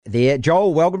there.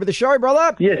 Joel, welcome to the show,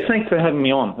 brother. Yes, thanks for having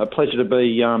me on. A pleasure to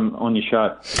be on your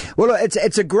show. Well,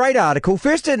 it's a great article.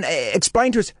 First,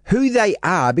 explain to us who they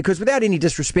are, because without any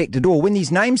disrespect at all, when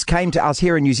these names came to us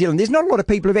here in New Zealand, there's not a lot of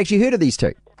people who've actually heard of these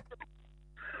two.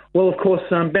 Well, of course,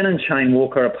 Ben and Shane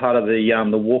Walker are part of the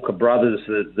Walker brothers,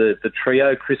 the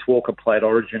trio. Chris Walker played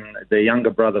Origin, the younger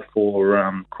brother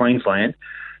for Queensland.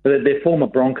 They're former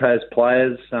Broncos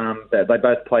players. They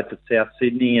both played for South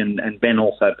Sydney, and Ben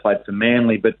also played for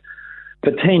Manly. But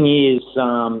for 10 years,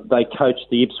 they coached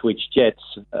the Ipswich Jets,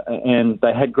 and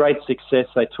they had great success.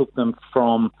 They took them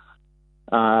from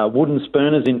wooden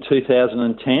spooners in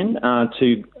 2010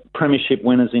 to premiership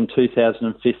winners in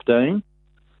 2015.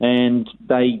 And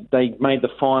they made the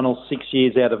final 6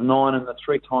 years out of 9, and the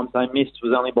 3 times they missed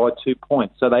was only by 2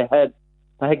 points. So they had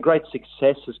great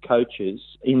success as coaches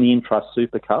in the Intrust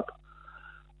Super Cup.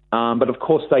 But of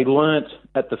course, they learnt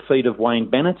at the feet of Wayne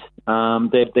Bennett.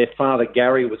 Their father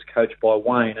Gary was coached by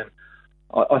Wayne, and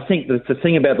I think that the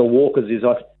thing about the Walkers is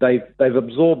they've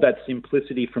absorbed that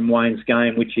simplicity from Wayne's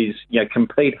game, which is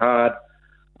compete hard,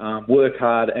 work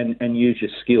hard, and use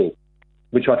your skill,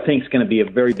 which I think is going to be a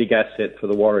very big asset for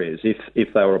the Warriors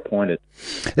if they were appointed.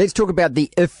 Let's talk about the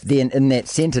if then in that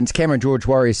sentence. Cameron George,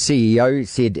 Warriors CEO,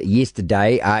 said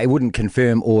yesterday he wouldn't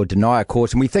confirm or deny, of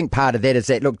course, and we think part of that is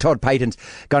that, look, Todd Payton's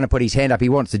going to put his hand up. He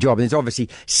wants the job, and there's obviously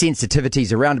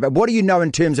sensitivities around it. But what do you know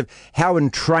in terms of how in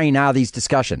train are these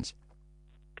discussions?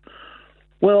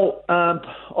 Well,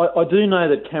 I do know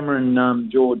that Cameron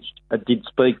George did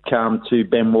speak to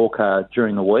Ben Walker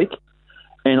during the week.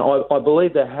 And I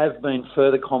believe there have been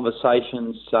further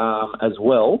conversations as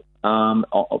well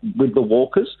with the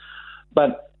Walkers.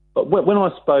 But when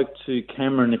I spoke to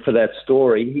Cameron for that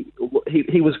story,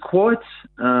 he was quite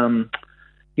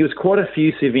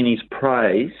effusive in his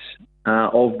praise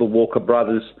of the Walker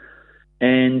brothers,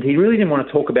 and he really didn't want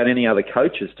to talk about any other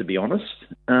coaches, to be honest.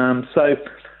 So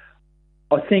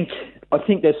I think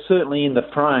they're certainly in the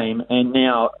frame. And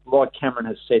now, like Cameron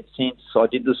has said since I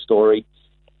did the story,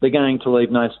 they're going to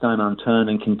leave no stone unturned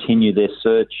and continue their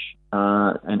search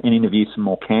and interview some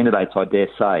more candidates, I dare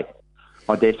say.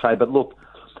 But look,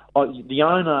 the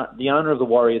owner of the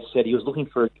Warriors said he was looking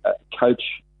for a coach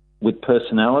with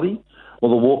personality. Well,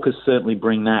 the Walkers certainly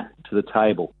bring that to the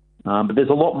table. But there's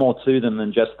a lot more to them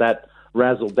than just that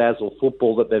razzle-dazzle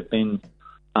football that they've been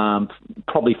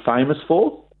probably famous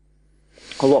for.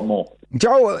 A lot more.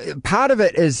 Joel, part of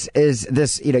it is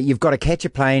this, you've got to catch a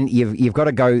plane, you've got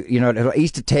to go,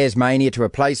 east of Tasmania to a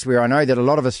place where I know that a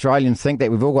lot of Australians think that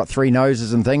we've all got 3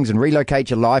 noses and things, and relocate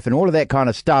your life and all of that kind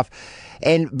of stuff.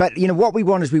 But what we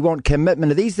want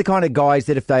commitment. Are these the kind of guys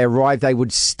that if they arrive, they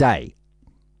would stay?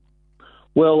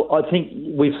 Well, I think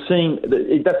we've seen,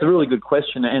 that's a really good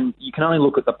question, and you can only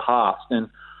look at the past. And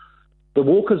the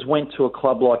Walkers went to a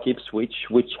club like Ipswich,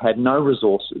 which had no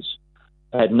resources,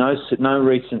 had no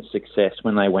recent success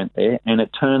when they went there, and they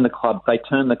turned the club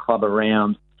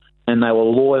around, and they were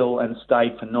loyal and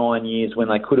stayed for 9 years when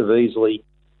they could have easily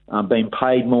been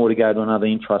paid more to go to another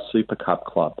Intrust Super Cup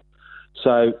club.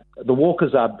 So the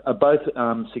Walkers are both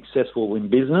successful in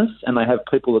business, and they have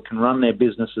people that can run their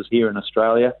businesses here in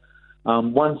Australia.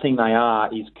 One thing they are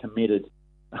is committed.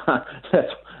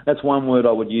 That's one word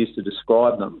I would use to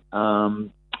describe them.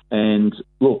 And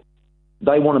look,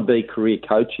 they want to be career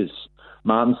coaches,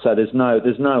 Martin, so there's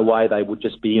no way they would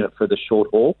just be in it for the short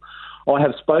haul. I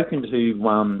have spoken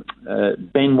to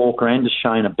Ben Walker and to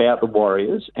Shane about the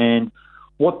Warriors, and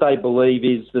what they believe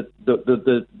is that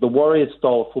the Warriors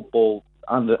style of football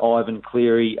under Ivan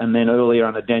Cleary and then earlier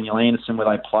under Daniel Anderson,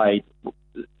 where they played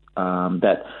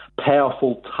that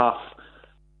powerful, tough,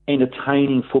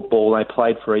 entertaining football they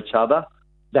played for each other,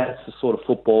 that's the sort of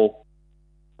football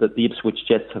that the Ipswich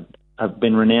Jets have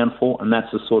been renowned for, and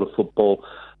that's the sort of football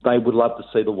they would love to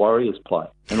see the Warriors play.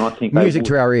 And I think music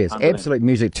to our ears, absolute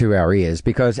music to our ears,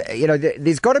 because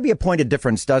there's got to be a point of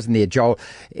difference, doesn't there, Joel?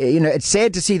 It's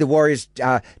sad to see the Warriors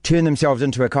turn themselves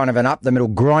into a kind of an up the middle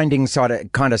grinding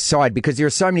kind of side, because there are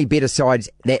so many better sides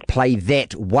that play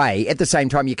that way. At the same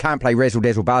time, you can't play razzle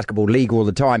dazzle basketball league all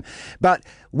the time. But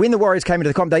when the Warriors came into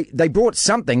the comp, they brought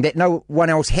something that no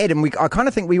one else had, and I kind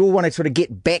of think we all want to sort of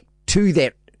get back to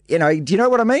that. Do you know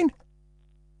what I mean?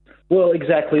 Well,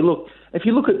 exactly. Look, if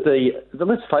you look at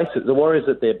let's face it, the Warriors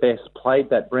at their best played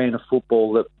that brand of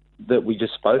football that we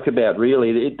just spoke about.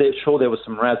 Really, sure there was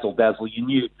some razzle dazzle.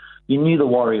 You knew the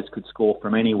Warriors could score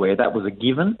from anywhere. That was a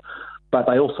given, but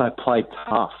they also played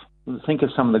tough. Think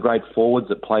of some of the great forwards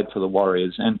that played for the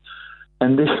Warriors,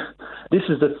 and this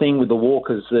is the thing with the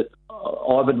Walkers that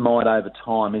I've admired over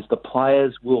time is the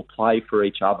players will play for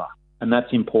each other, and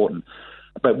that's important.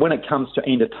 But when it comes to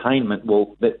entertainment,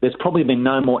 well, there's probably been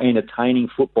no more entertaining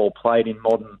football played in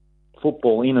modern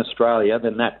football in Australia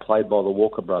than that played by the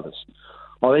Walker brothers.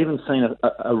 I've even seen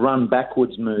a run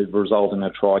backwards move result in a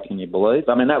try, can you believe?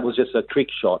 I mean, that was just a trick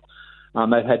shot.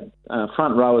 They've had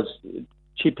front rowers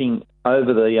chipping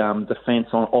over the defence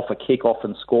off a kick-off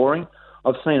and scoring.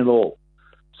 I've seen it all.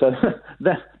 So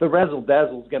the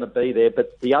razzle-dazzle is going to be there,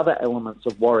 but the other elements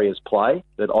of Warriors play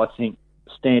that I think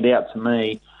stand out to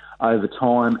me over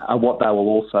time are what they will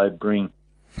also bring.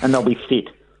 And they'll be fit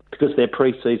because their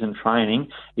pre-season training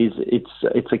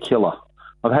it's a killer.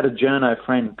 I've had a journo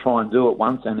friend try and do it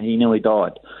once, and he nearly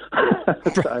died.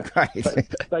 So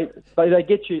they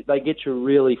get you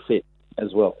really fit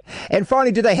as well. And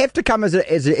finally, do they have to come as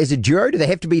a duo? Do they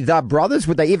have to be the brothers?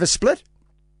 Would they ever split?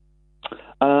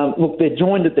 Look, they're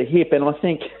joined at the hip, and I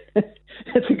think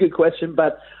it's a good question,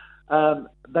 but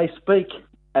they speak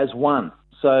as one.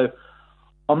 So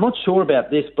I'm not sure about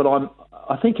this, but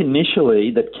I think initially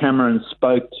that Cameron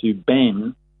spoke to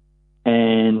Ben,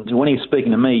 and when he was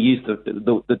speaking to me, he used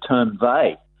the term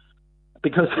they.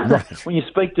 Because right. When you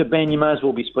speak to Ben, you may as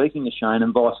well be speaking to Shane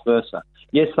and vice versa.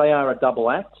 Yes, they are a double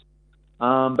act,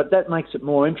 but that makes it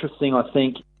more interesting, I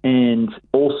think, and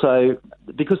also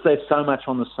because they're so much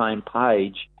on the same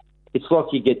page, it's like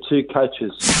you get two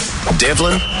coaches.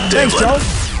 Devlin. Thanks, Joel.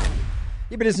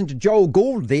 You've been listening to Joel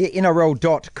Gould there,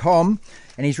 NRL.com,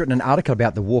 and he's written an article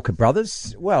about the Walker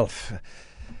brothers. Well,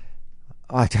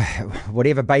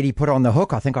 whatever bait he put on the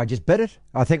hook, I think I just bit it.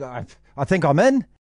 I think I'm in.